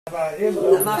About him,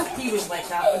 He was like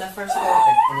that when I first got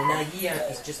him, and in a year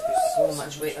he's just put so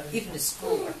much weight. Even the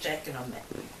school are checking on me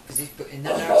because he's put in the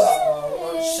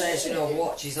nurse says, you know,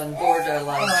 watches on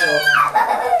borderline. So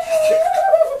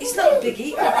he's not a big eater,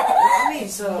 you know what I mean?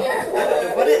 So I don't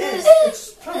know what it is.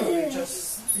 it's probably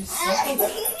just he's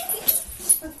simple.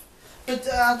 But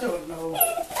I don't know.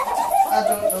 I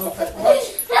don't know that much.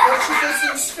 But she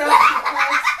doesn't scratch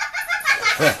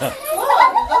your back.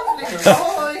 Oh, lovely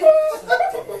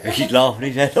boy. He's laughing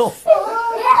his head off.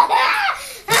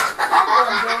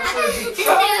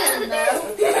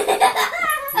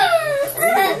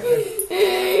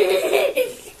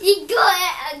 You got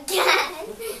it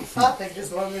again. I think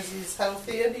as long as he's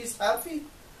healthy and he's happy.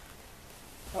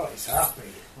 Oh, he's happy.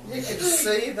 You can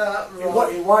see that,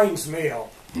 What he winds me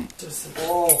up. Just,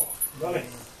 Oh, really?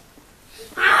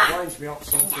 Winds me up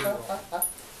something.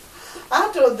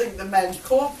 I don't think the men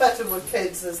cope better with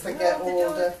kids as they get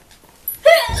older.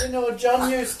 You know,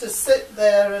 John used to sit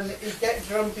there and he'd get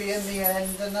grumpy in the end,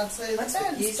 and I'd say, the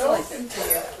man's talking to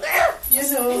you.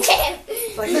 You know.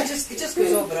 Like it just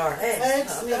goes over our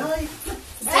heads. You know what I mean?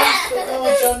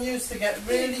 Oh, John used to get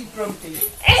really grumpy.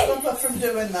 Stop her from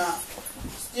doing that.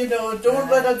 You know, don't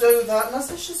let her do that. And I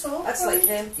said, she's all That's right. like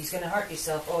him. He's going to hurt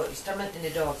himself. Oh, he's tormenting the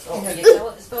dogs. Oh, Yeah. can you tell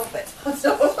it to stop it? I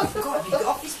know. God, have you got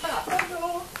off his back?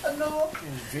 I know.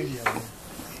 Video.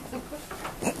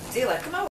 Taylor, come out.